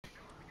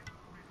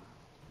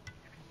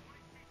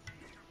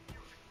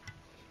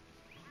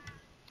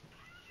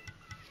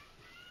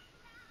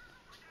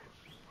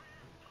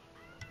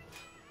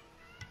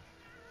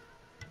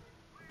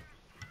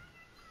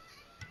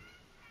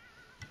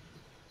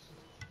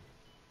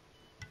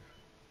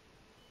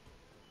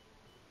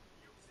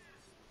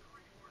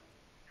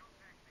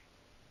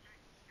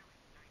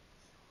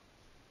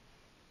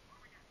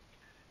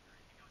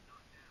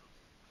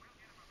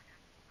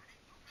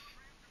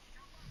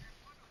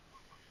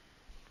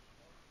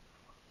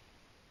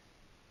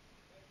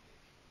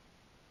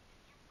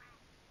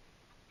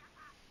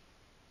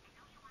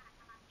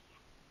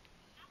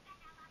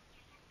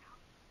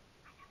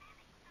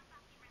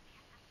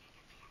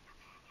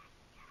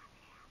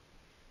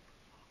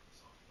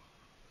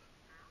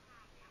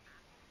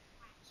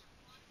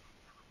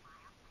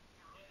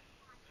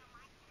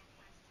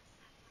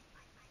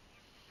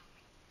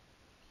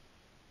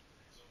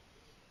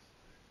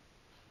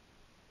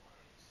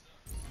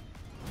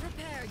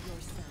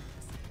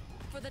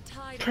the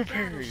tide of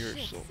Prepare battle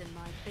shifts yourself in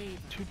my favor.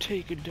 to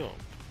take a dump.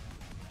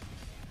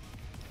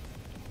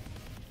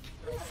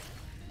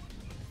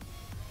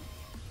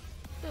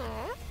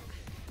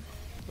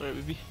 Alright,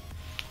 baby.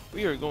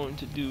 We are going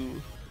to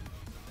do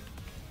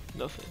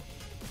nothing.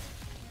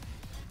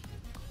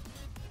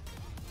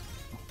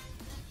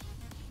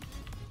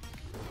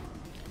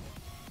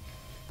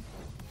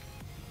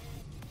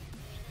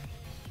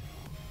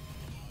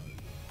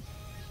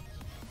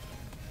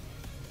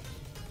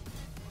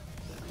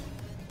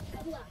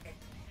 Good luck.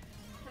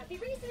 Happy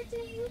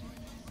researching!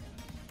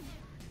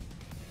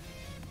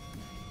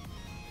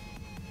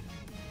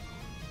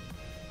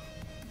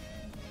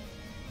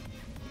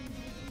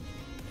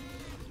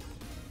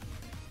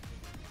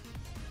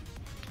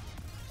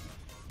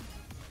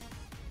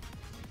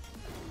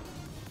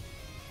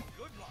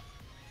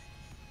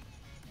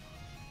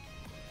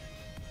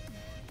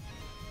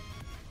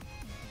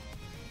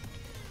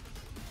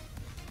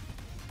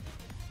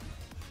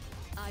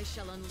 I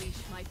shall unleash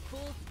my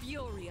full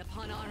fury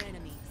upon our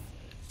enemies.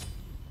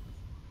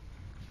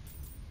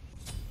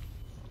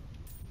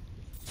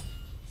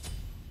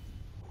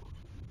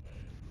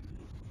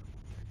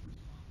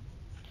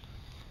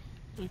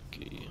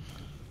 Okay.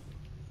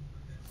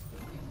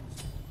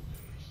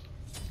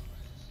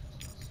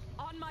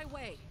 On my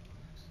way.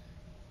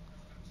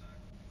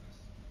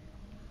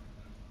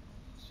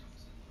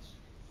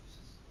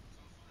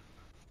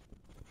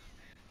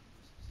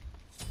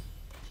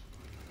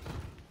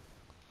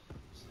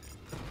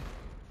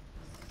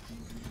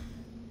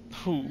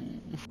 Ooh,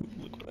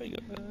 look what I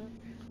got.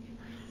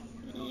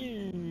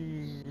 Yeah.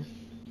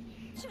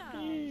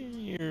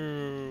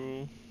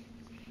 Yeah.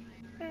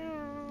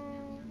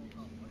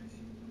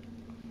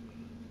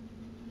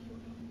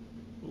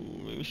 Ooh,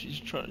 maybe she's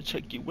trying to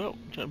check you out.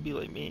 Trying to be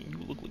like, man, you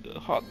look like a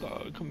hot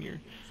dog. Come here.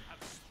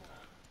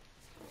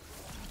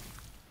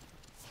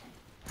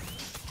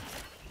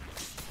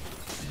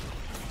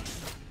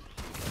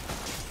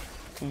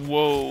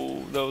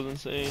 Whoa, that was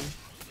insane.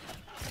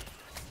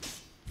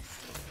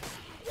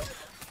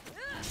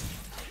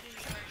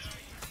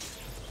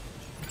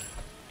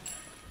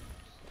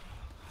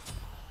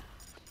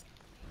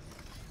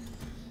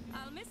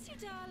 I'll miss you,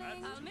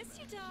 darling. I'll miss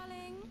you,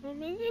 darling. I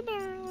miss you,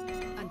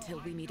 darling. Until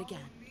we meet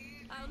again.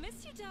 I'll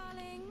miss you,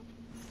 darling.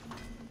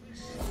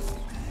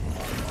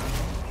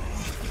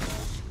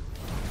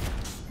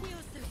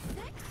 You're so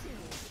sexy.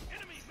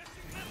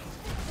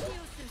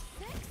 You're so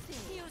sexy.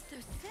 You're so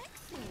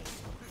sexy.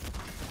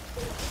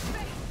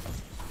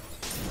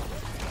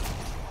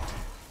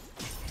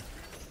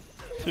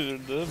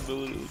 Dude, that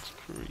ability looks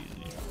crazy.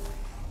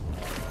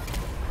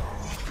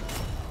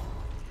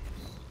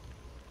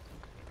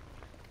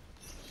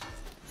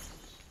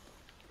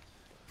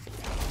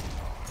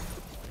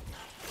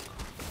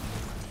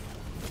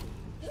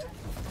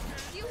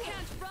 You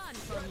can't run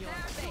from your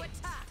fate.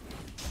 Attack.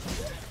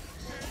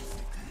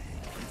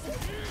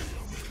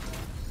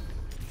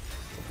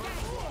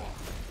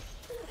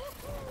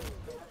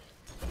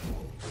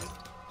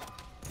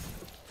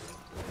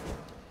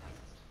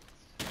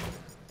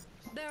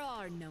 There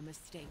are no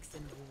mistakes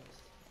in war,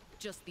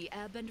 just the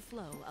ebb and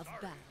flow of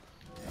battle.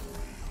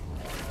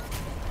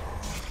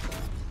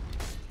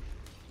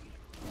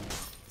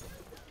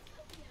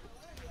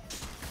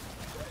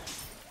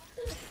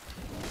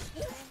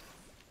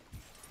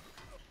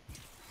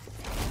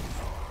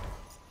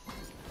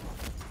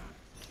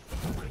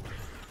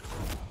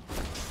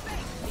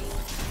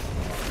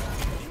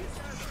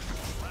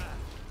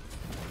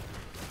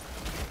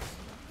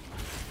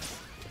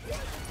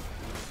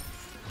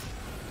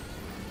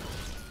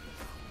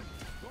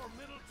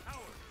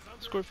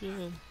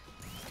 Scorpion.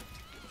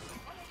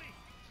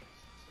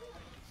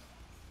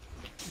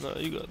 Nah,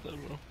 you got that,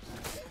 bro.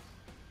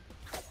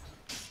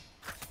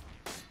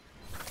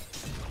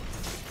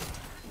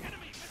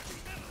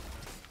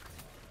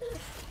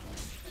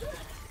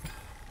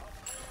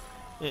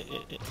 We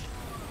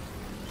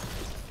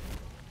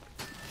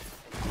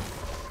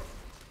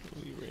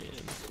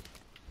ran.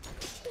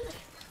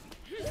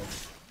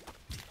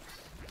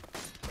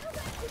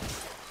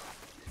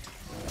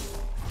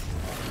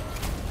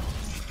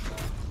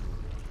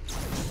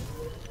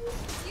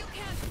 You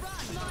can't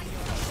run from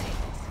your fate.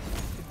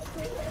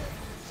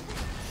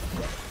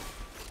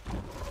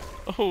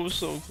 Oh,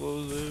 so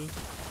close, dude.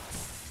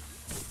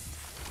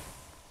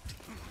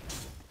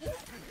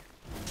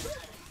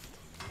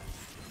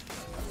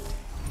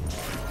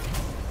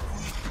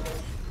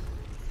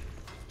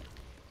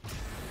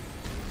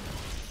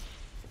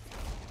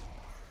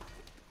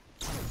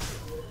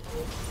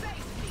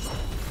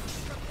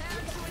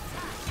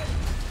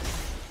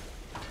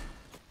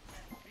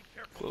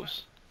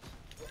 Close.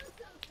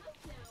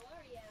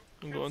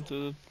 I'm going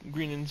to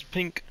green and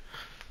pink.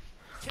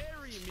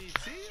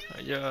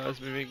 Yes,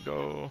 baby,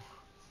 go.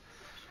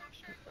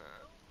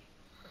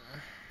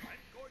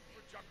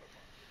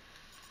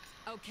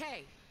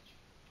 Okay.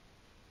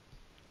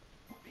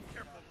 Be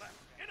careful left.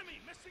 Enemy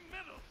missing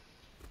middle.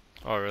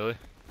 Oh, really?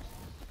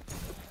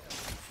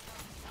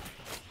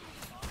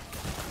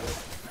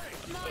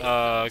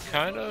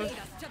 Kind of. Lead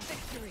us to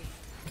victory.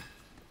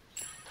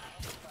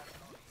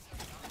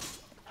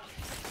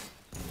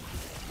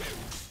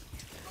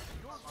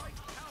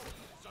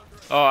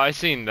 Oh, I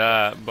seen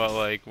that, but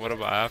like, what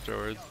about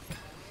afterwards?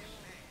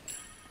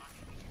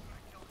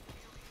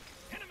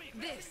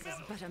 This is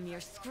but a mere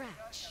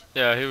scratch.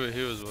 Yeah, he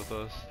was with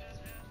us.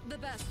 The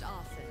best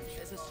offense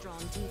is a strong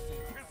defense.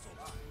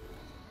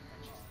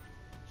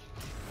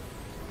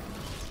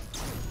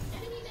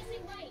 Enemy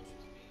missing right.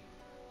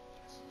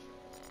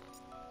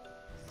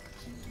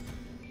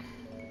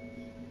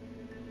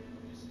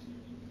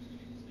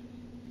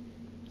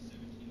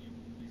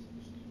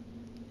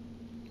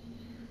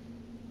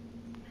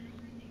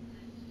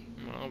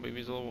 Oh,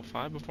 baby's a level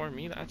 5 before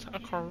me. That's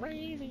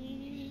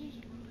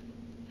crazy.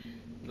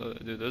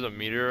 Dude, there's a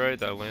meteorite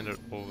that landed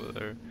over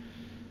there.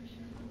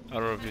 I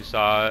don't know if you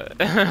saw it.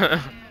 I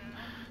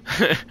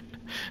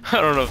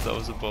don't know if that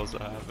was supposed to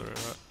happen or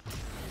not.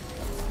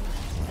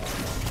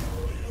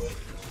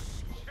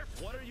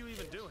 What are you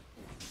even doing?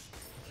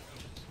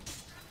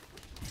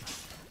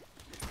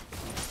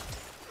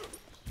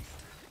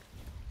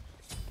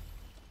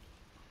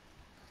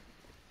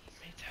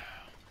 Me too.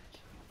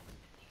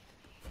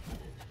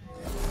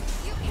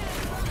 You can't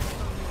run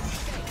from your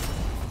fate.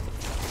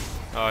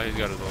 Oh, he's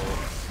got his ult.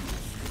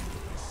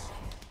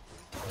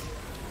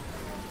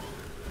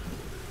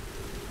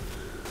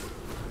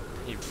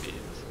 He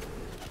beats.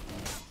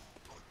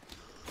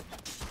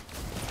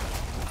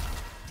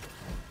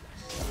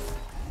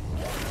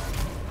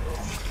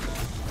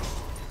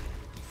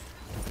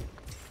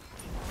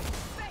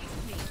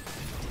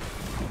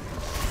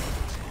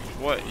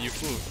 What? You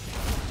flew?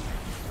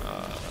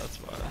 That's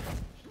why.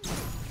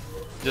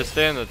 Just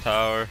stay in the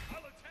tower.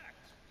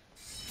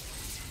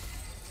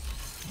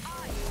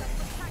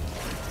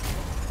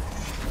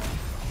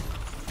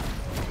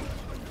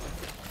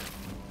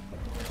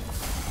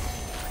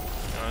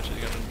 Oh, she's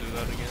gonna do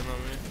that again on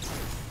me.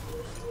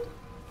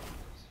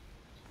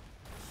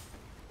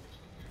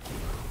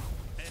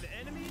 An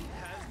enemy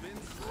has been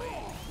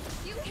slain.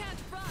 You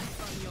can't run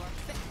from your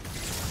fate.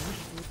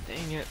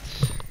 Dang it.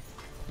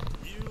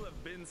 You have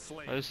been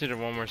slain. I just needed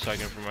one more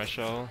second for my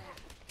shell.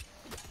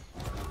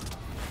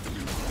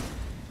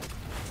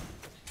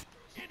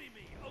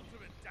 Enemy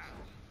ultimate down.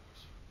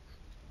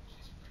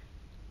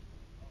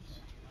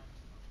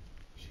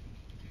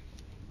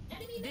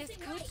 Enemy This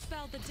missing could right.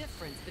 spell the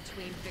difference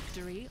between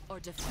victory or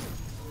defeat.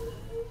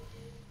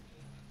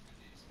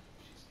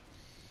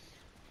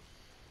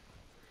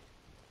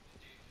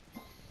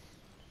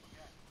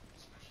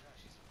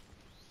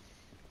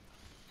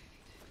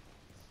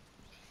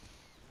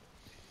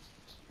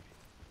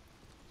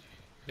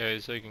 Yeah,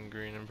 he's taking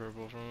green and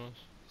purple from us.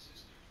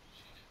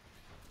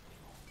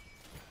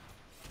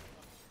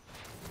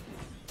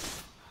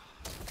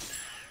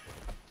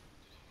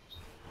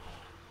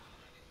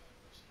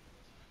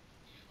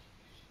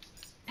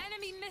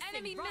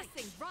 Enemy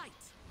missing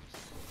right.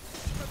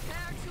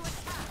 Prepare to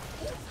attack.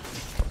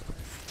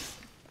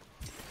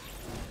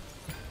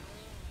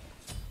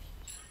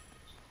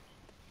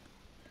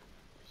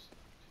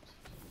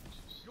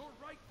 Your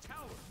right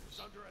tower is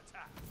under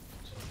attack.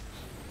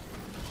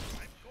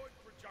 I'm going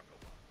for jungle.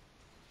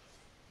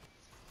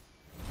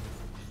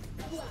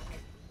 Luck.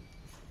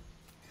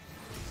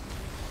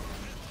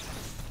 My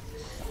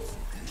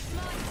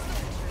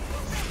soldiers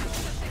will bring us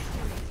to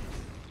victory.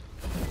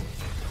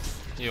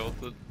 He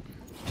ulted.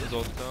 His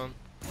ult's down.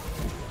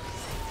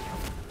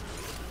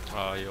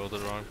 Oh, he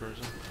ulted the wrong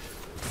person.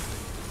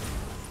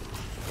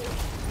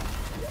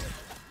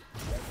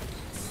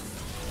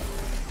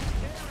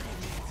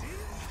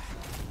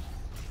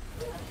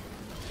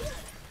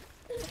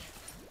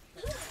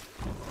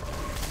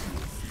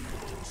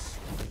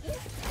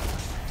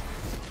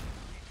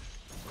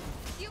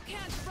 You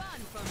can't run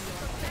from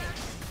your fate.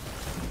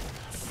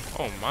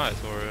 Oh my,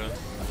 Toria.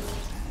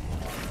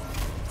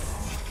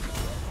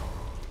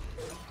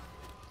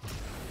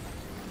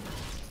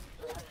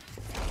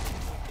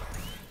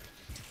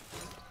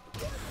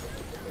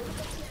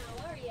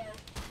 Now, are ya?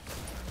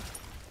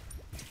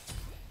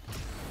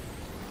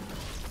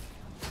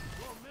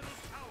 Your middle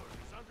tower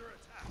is under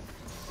attack.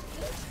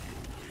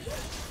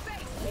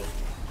 Face me.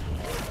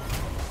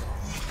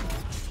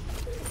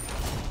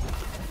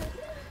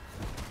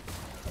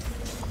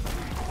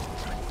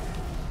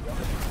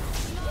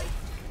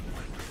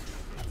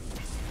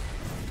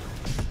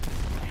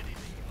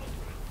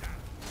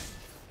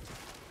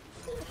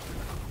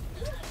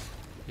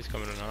 He's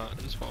coming or not.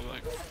 Just fall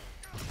back.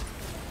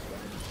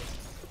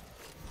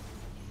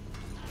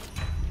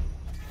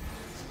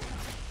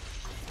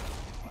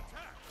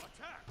 Attack!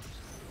 Attack!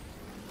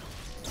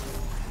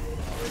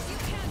 You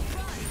can't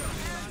run from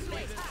your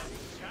fate.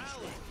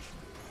 Challenge!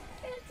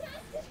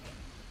 Fantastic.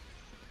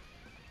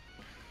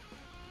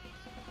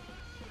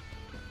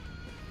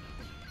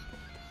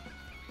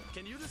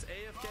 Can you just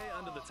AFK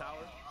under the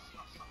tower?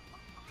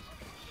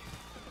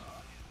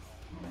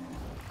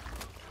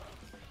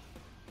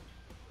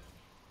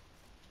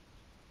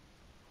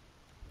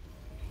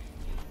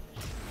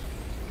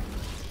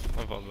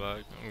 I'll fall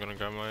back. I'm gonna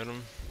grab my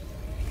item.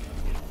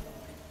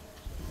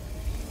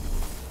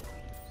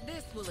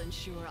 This will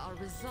ensure our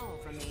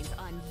resolve remains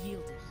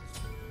unyielding.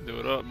 Do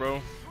it up,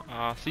 bro.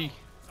 Ah, see.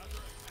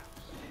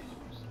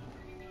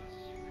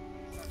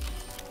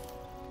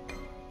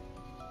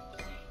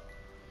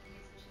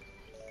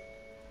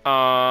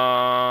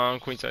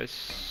 Queen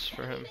size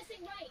for Enemy him.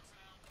 missing right.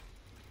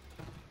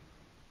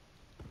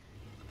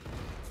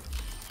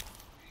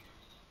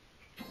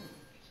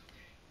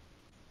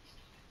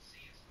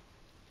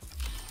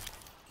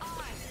 I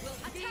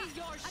will be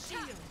your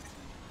shield.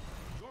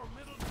 Your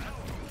middle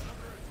tower is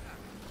under attack.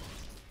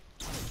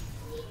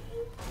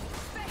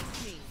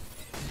 Face me.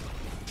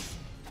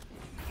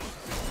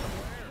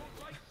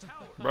 Your right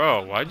tower.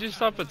 Bro, why'd you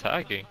stop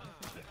attacking?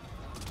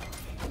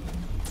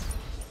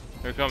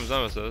 Here comes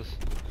Nemesis.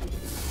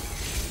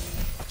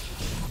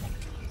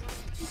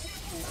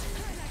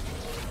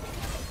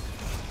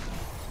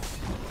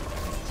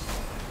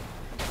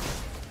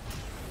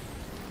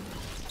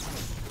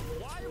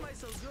 Why am I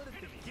so good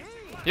at the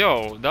game?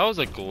 Yo, that was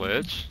a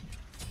glitch.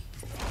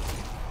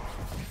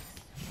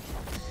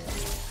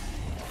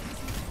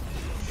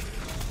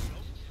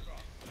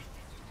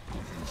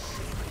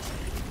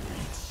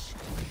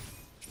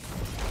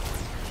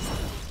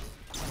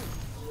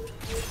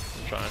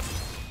 I'm trying.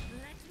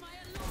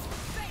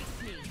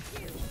 Face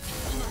me.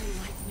 My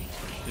life may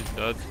fade, He's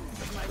dead.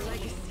 but my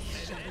legacy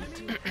shall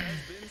endure.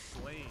 Has been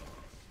slain.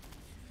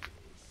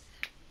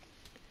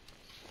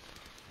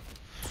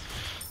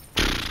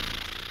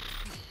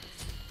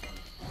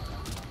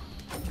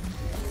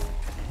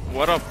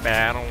 What a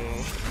battle.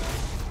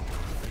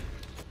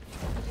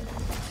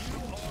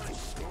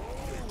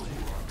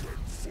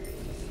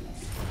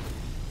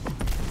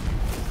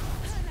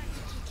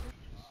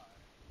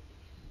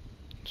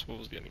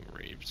 Swole's getting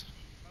raped.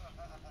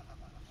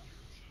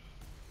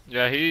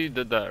 Yeah, he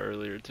did that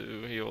earlier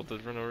too. He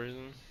ulted for no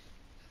reason.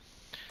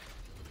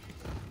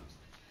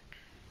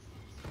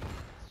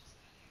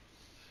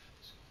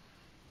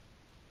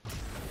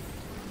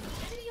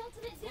 Enemy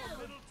ultimate Your down.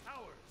 middle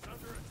tower is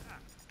under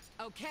attack.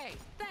 Okay,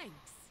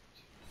 thanks.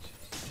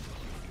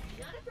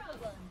 Not a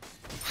problem.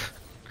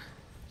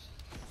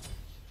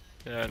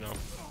 Yeah, I know.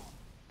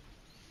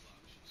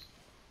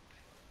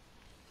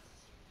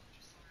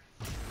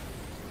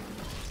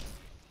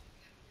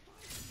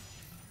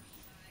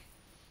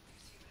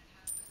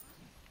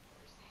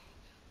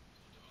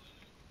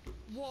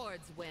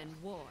 Wards win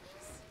wars.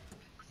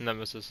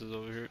 Nemesis is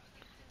over here.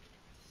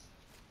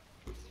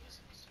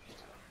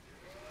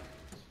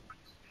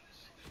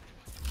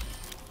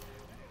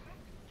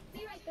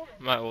 Be right back.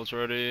 My ult's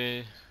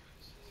ready.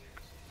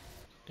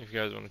 If you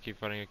guys want to keep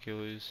fighting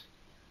Achilles.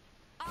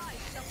 I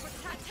shall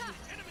protect you.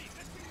 Enemy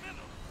missing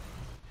middle.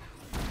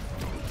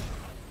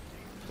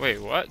 Wait,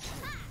 what?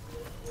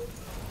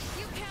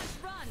 You can't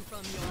run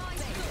from your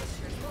fate.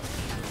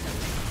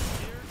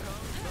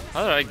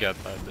 How did I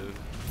get that, dude?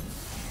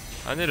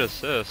 I need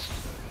assist.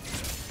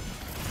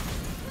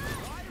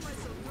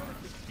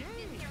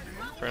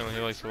 Apparently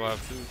he likes to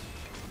laugh too.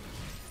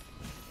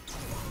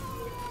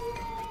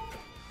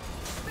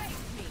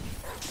 Face me.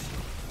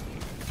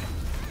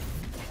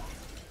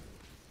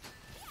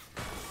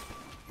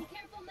 Be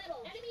careful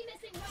middle. Enemy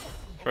missing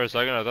right. For a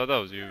second I thought that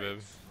was you, babe.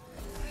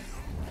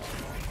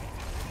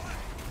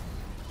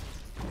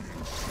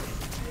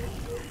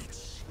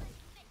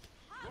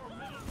 Your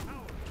middle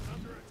tower is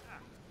under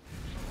attack.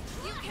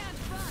 You can't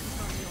run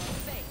from your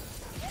fate.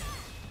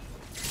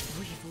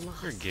 We've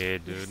lost You're gay,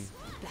 dude. this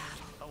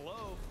battle.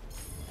 Hello.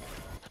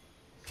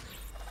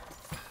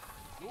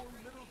 Your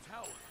middle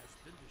tower has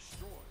been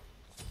destroyed.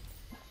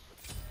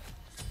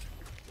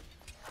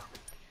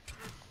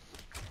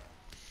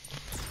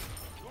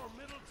 Your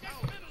middle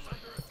tower is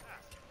under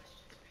attack.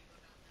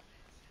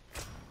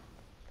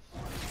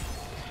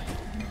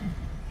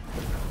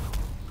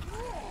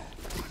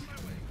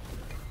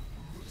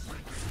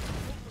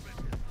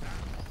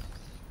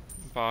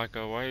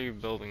 Baka, why are you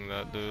building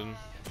that, dude?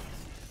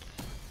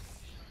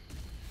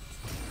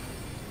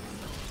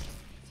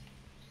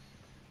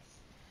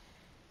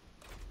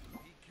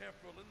 Be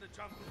careful in the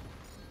jungle.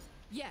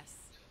 Yes.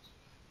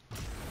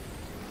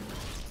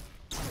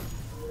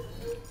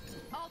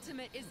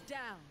 Ultimate is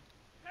down.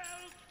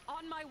 Help!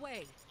 On my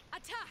way.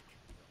 Attack!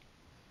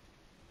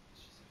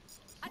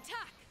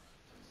 Attack!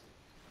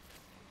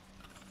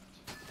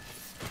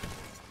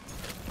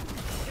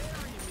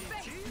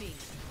 Face me!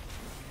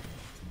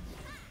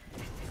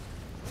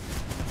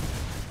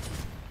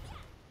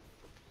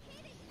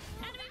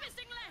 Enemy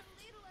missing left.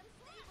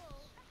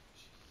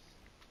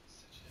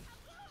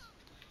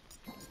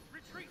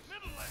 Retreat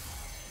middle lane.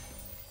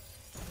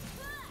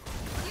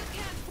 You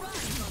can't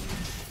run from me.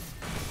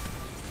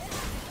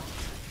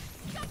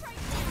 Stop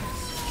right there.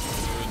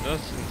 Dude,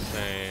 that's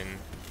insane.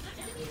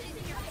 Enemy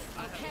missing right.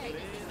 Okay,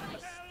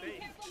 Be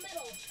careful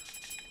middle.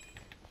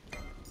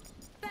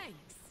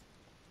 thanks.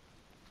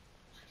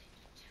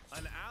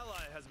 An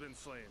ally has been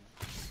slain.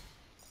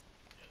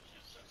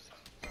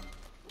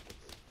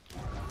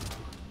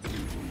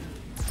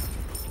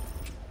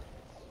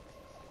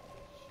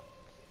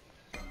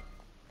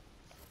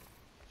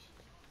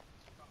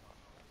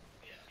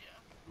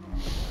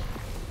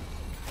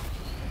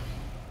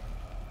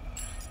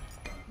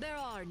 There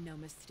are no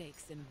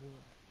mistakes in war.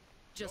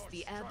 Just Your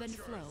the ebb and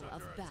structure flow is of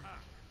under battle.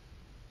 attack.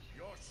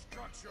 Your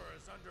structure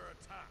is under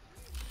attack.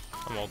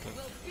 I'm I ulting.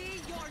 will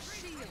be your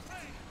shield.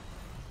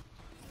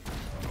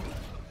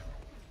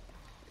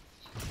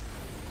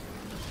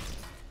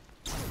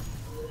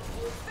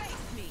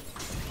 Face me.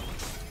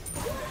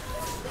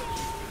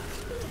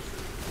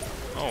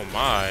 Oh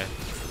my.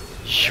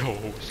 Yo,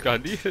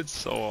 Scott, you hit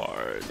so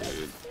hard,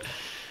 dude.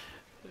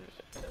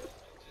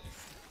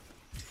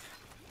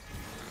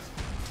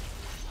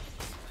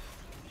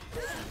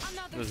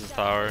 Another This is step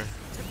tower. to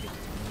victory.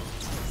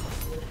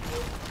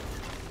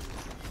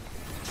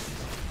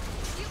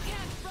 You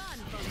can't run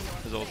from your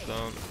His ult fate.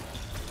 down.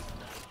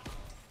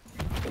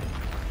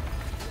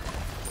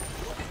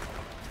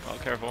 Oh,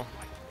 careful.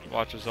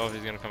 Watch yourself,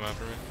 he's gonna come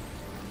after me.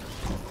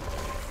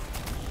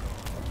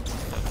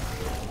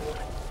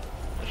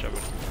 Watch out,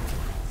 buddy.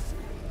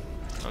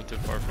 I'm too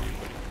far for you,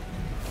 buddy.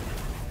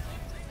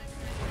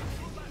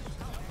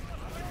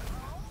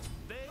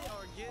 They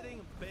are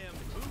getting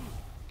bamboozled.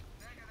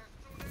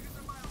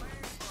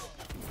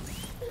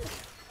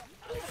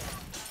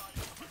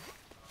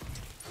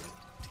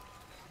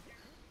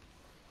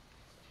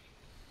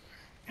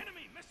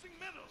 Enemy missing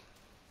middle.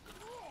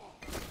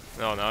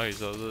 No, now he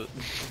does it.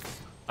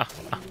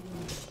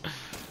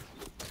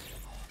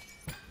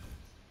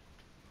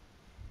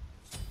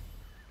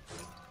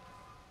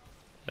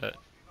 Yeah.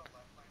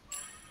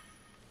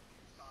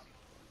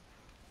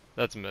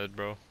 That's mid,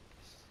 bro.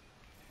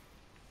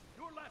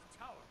 Your left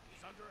tower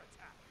is under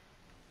attack.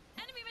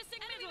 Enemy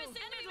missing middle.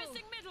 Enemy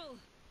missing middle.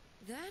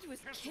 That was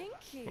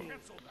kinky.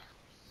 Cancel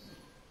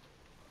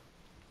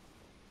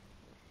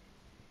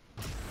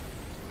that.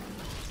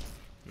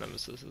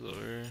 Nemesis is over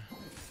here.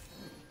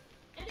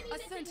 Enemy A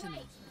missing sentinel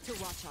right. to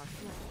watch our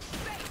flow.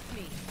 Face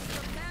me.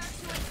 Prepare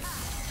to attack.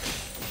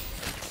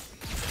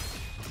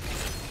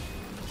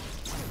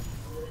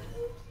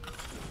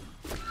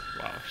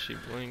 Wow, she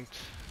blinked.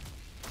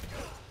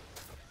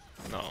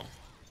 No.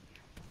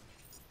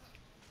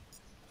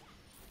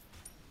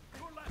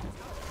 Your left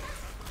tower.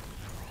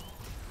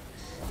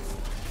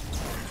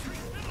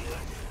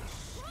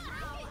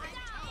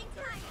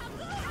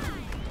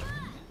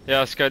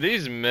 Yeah,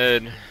 Skadi's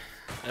mid,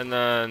 and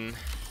then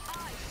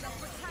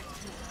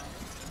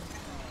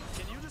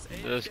Can you just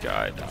aim this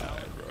down? guy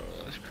died, bro.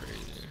 That's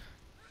crazy.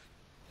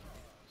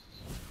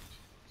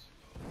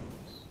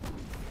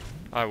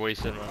 I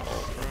wasted my ult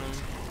for him.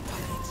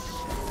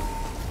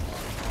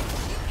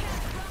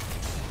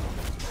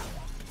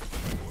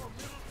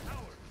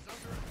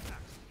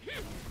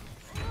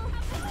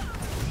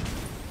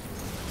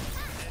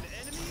 An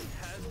enemy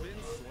has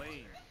been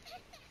slain.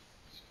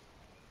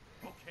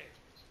 Okay.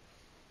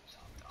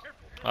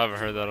 Careful. I haven't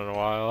heard that in a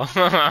while.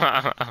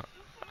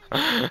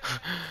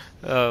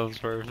 That was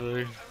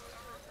perfect.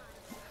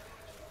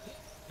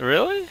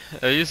 Really?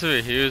 It used to be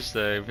a huge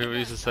thing. People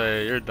used to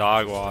say, "You're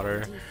dog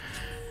water."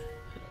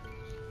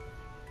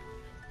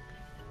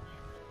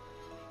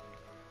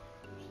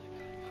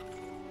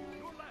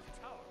 Your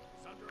left tower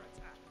is under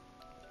attack.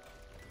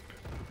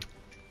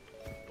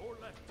 Your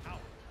left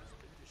tower has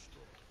been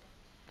destroyed.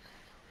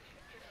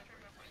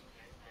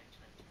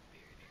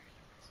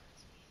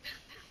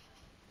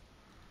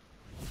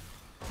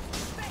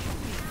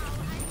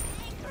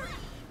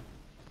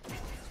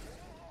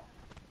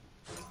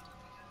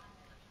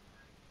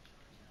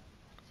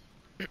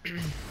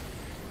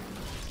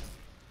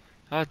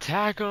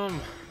 Attack him! Enemy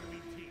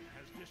team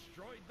has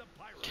destroyed the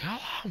pirate. Kill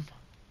him!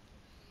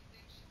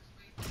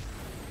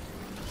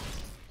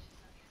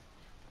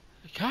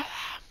 Kill him!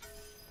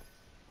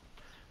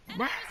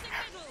 Enemy missing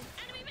middle.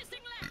 Enemy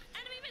missing left.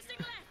 Enemy missing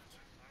left.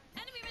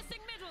 Enemy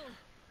missing middle.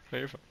 No,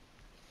 you're fine.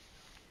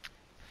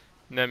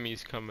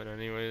 Nemi's coming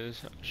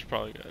anyways. I should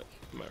probably get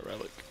my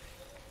relic.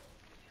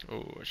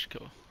 Oh, I should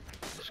kill.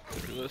 Let's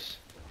clear this.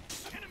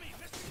 Enemy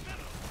missing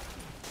middle.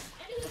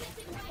 Enemy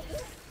missing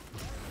right.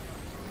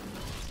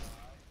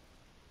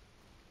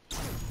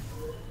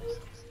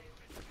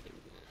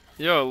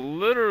 Yo,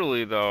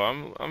 literally though,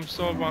 I'm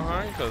so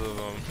behind because of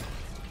them.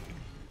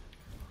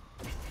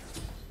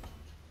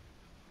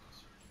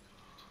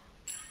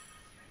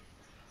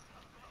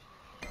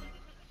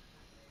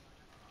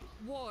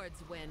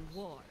 Wards win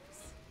wars.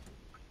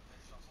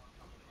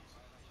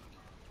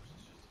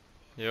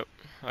 Yep,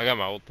 I got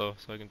my ult though,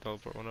 so I can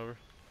teleport whenever.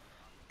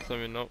 So I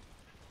mean, nope.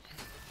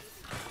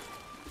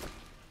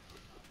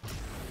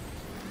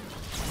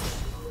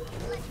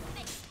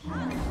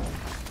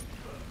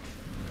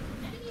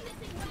 Enemy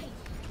missing right.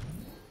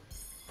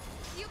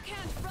 You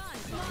can't run. My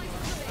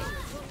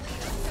blade will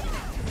lead us to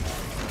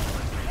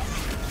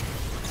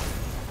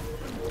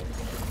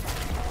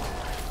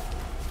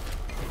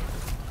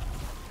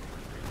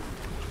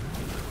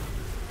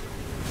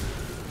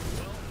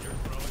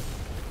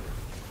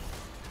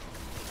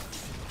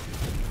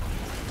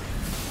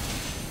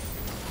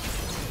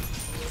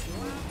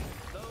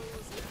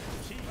Those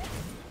cheap.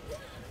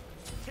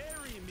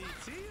 Carry me,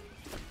 team.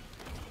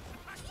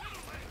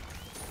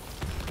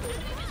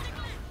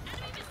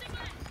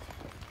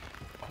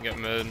 Get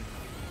mid.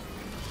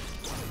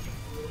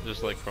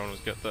 Just like Chronos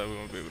get that, we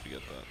won't be able to get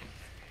that.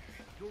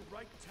 Your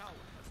right tower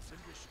has been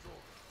destroyed.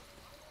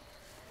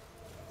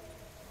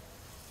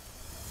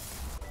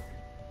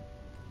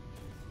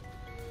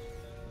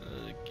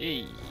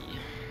 Okay.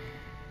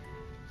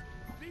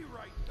 Be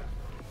right back.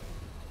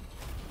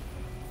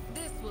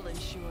 This will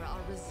ensure sure our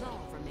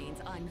resolve remains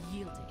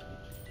unyielding.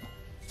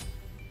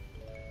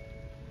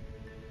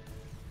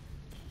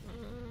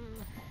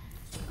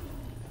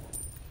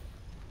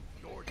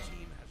 Your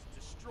team has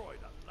destroyed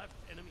a left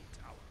enemy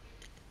tower.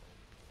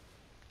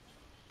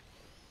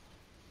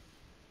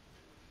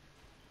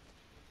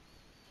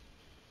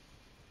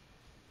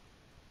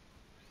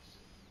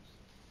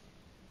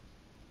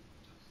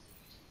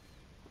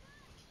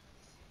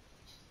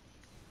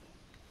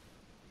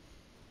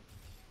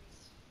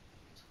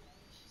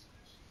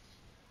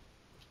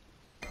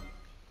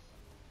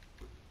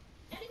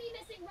 Enemy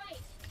missing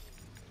right.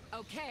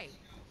 Okay.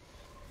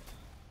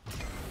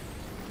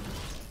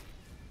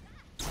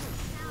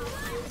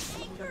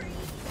 Your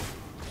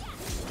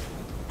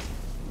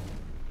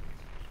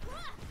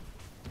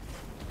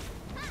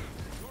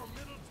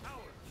middle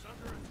tower is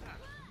under attack.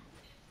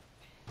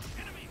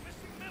 Enemy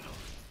missing middle.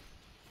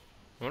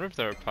 I wonder if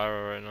they're at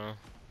pyro right now.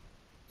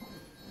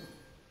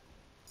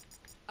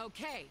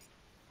 Okay.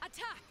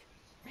 Attack!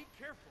 Be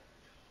careful.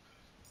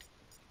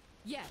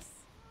 Yes.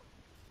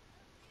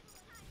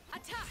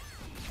 Attack!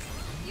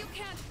 You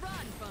can't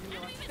run from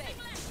your fate.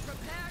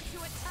 Prepare to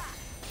attack.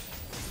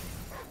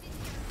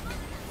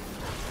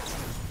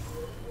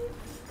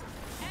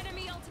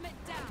 Enemy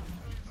ultimate down.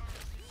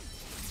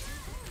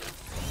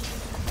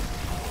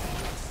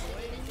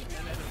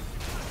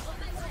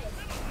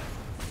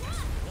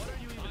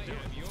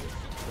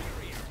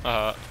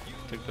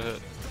 Take the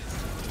hit.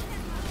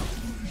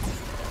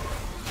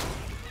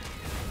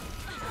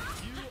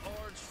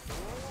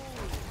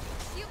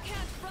 You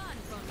can't run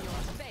from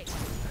your fate.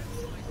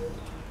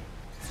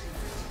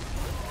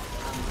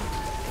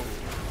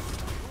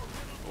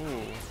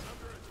 Ooh.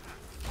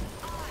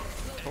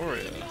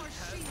 Victoria.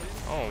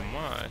 Oh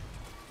my.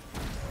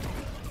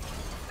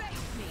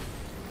 Face me.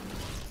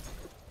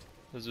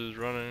 This is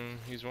running.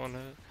 He's one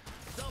hit.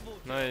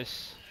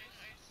 Nice.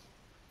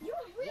 You're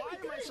really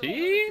good.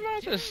 See?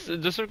 Man, just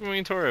look at me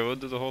and Tori. We'll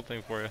do the whole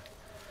thing for you.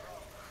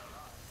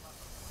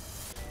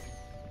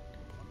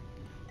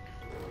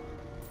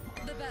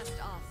 The best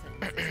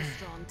offense is a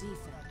strong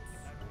defense.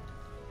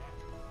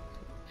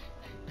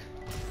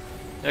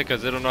 Yeah,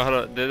 because they don't know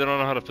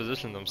how to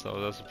position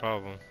themselves. That's the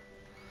problem.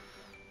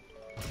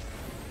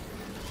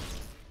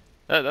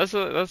 That's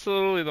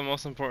literally the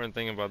most important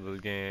thing about this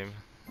game.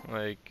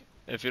 Like,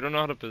 if you don't know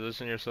how to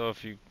position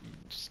yourself, you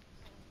just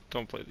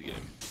don't play the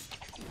game.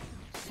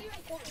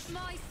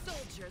 My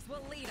soldiers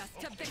will lead us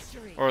to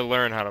victory. Or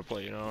learn how to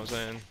play, you know what I'm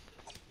saying?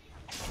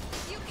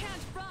 You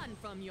can't run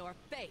from your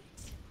fate.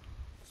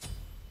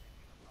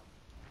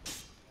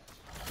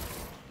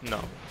 No.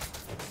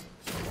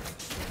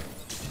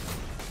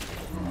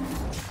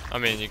 I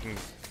mean, you can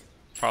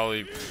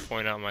probably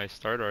point out my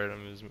starter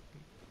item is...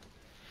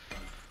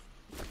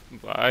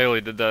 But I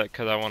only did that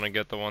because I want to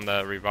get the one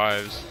that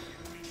revives.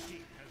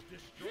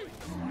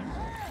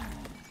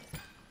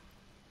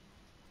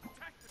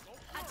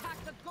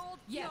 Attack the gold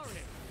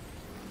fury.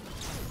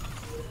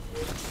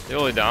 The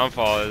only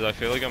downfall is I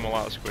feel like I'm a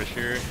lot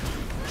squishier.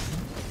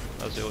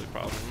 That's the only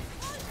problem.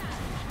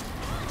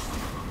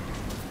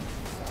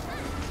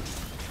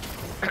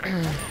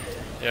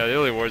 Yeah, the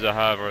only wards I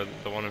have are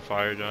the one in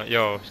fire.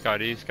 Yo,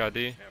 Scotty. Attack.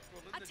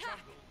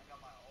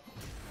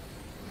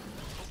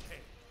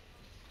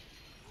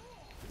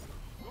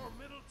 Your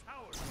middle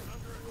tower is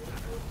under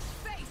attack.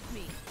 Face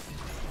me.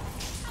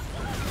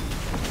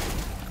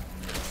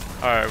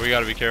 Alright, we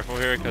gotta be careful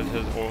here because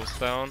his ult's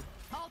down.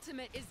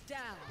 Ultimate is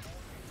down.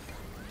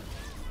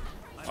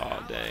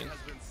 Oh, dang. Has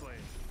been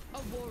slain. A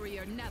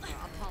warrior never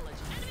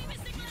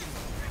apologizes.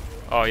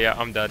 Oh, yeah,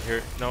 I'm dead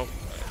here. Nope.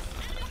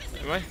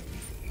 Am I?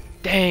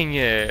 Dang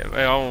it!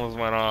 I almost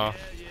went off.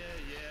 Yeah.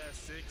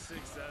 6,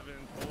 6, 7.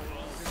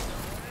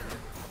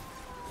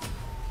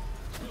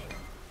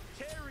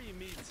 Carry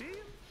me,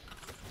 team.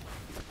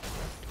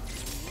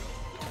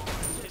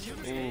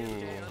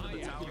 Ooh.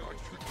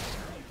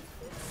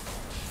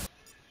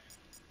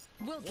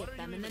 We'll get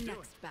them in the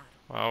next battle.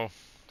 Wow.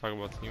 Talk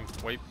about team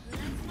wipe.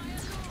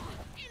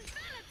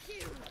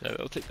 Yeah,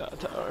 they'll take that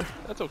tower.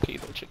 That's okay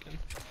though, chicken.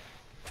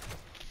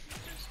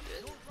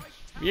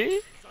 Yeah?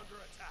 Is under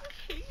attack.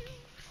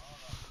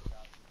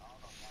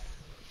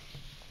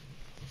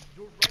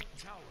 Your right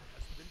tower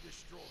has been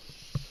destroyed.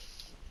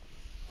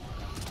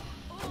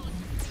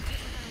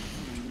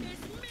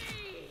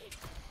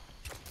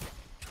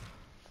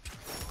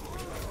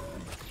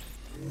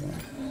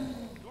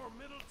 Your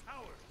middle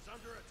tower is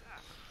under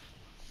attack.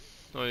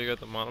 Oh, you got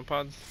the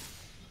monopods?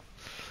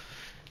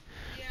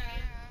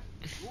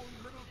 Your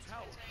middle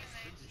tower has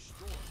been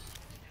destroyed.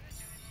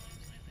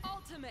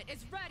 Ultimate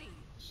is ready.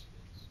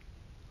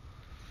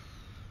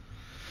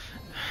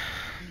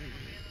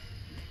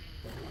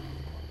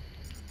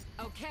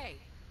 Okay.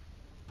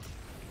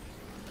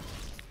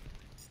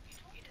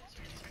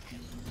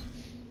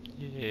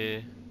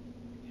 Yeah.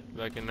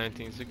 Back in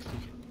 1960.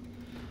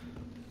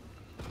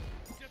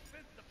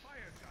 Defend the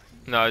fire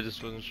giant. No, I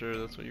just wasn't sure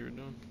that's what you were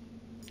doing.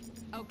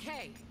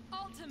 Okay.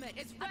 Ultimate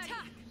is ready.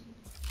 Attack.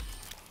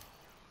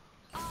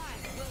 I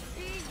will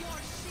be your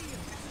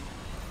shield.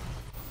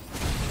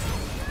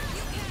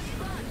 You can't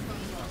run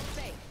from your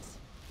fate.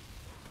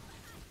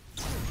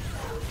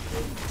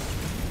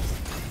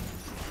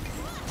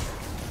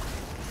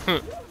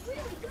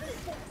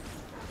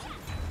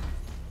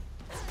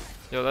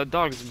 Yo, that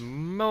dog's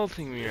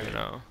melting me right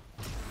now.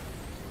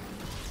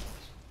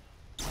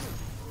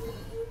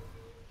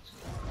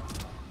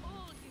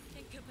 All you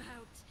think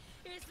about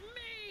is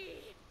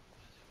me.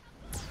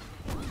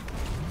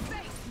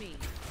 Face me.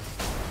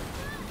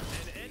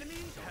 An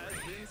enemy has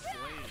been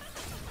slain.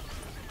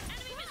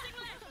 Enemy missing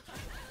left.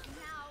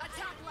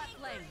 Attack left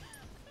lane.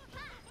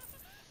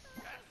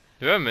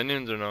 Do you have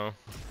minions or no?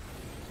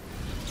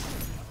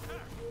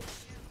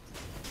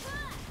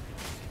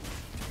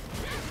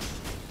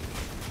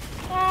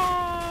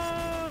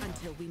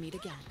 Until we meet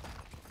again.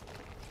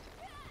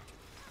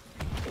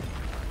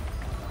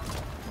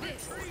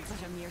 This is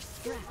but a mere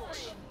scratch.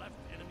 Left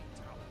enemy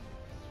tower.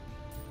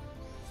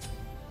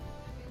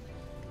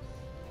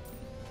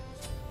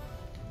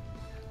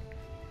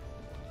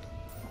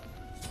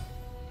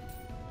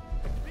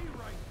 Be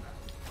right back.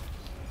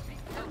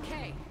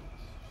 Okay.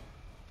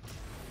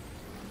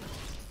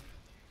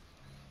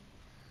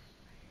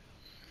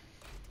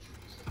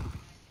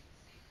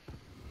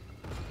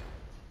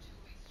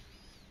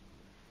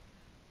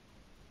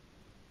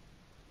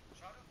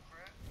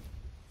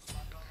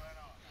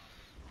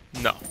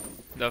 No,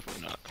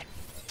 definitely not.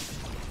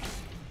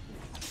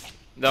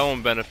 That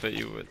won't benefit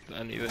you with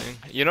anything.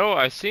 You know,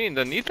 I seen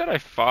the Neat that I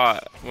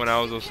fought when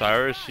I was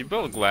Osiris, she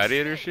built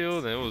Gladiator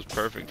Shield and it was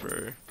perfect for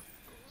her.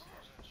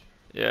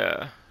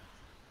 Yeah.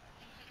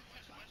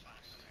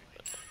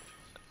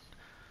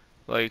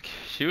 Like,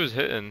 she was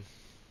hitting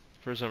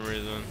for some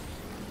reason.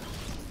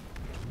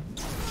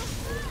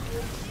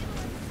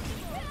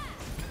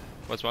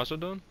 What's Master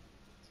doing?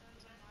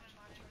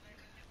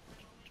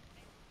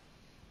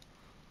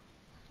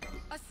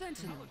 A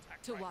sentinel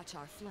to watch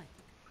our flank.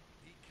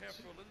 Be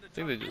careful in the I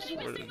think they just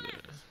worded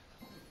it.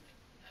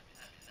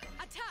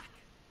 Attack!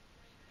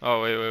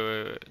 Oh, wait,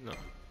 no.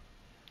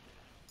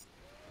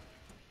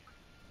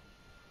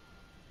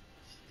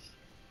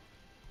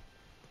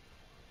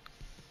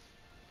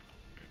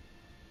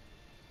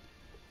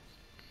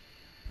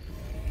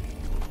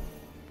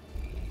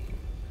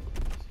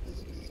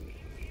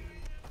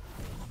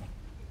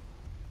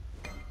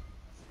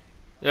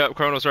 Yep,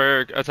 Chronos right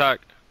here,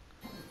 attack.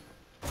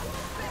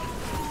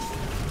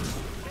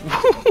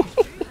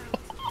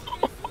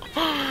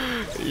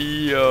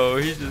 Yo,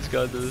 he just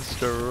got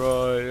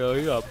destroyed. Yo,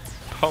 he got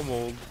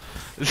pummeled.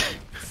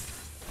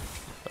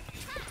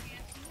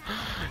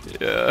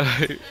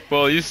 Yeah,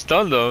 well, you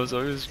stunned him,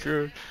 so he was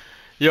screwed.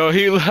 Yo,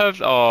 he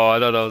left. Oh, I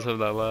thought that was him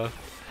that left.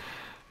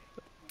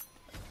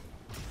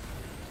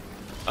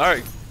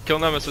 Alright, kill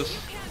Nemesis.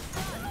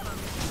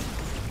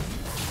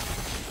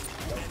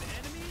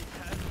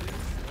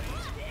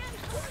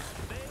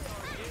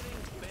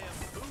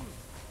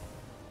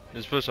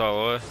 Just push all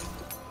the way.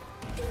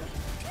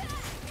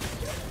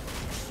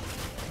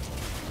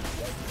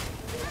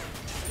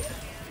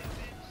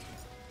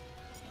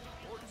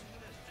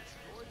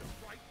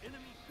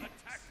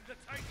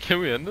 Can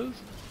we end this?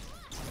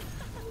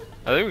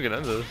 I think we can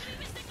end this.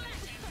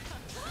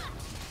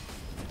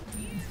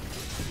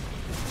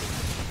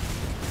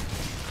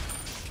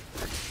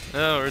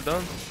 Yeah, we're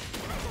done.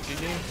 Good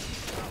game.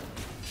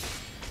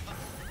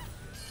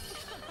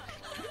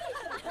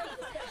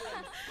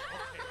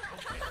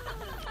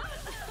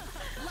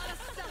 Let us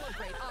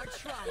celebrate our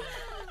triumph.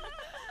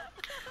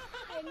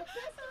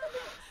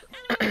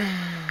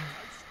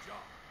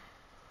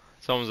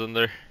 Someone's in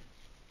there.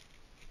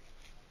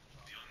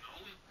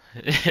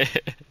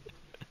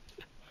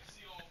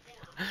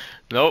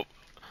 Nope.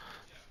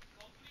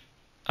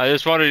 I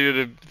just wanted you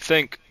to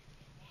think.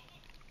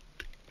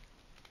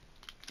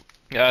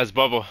 Yeah, it's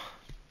Bubble.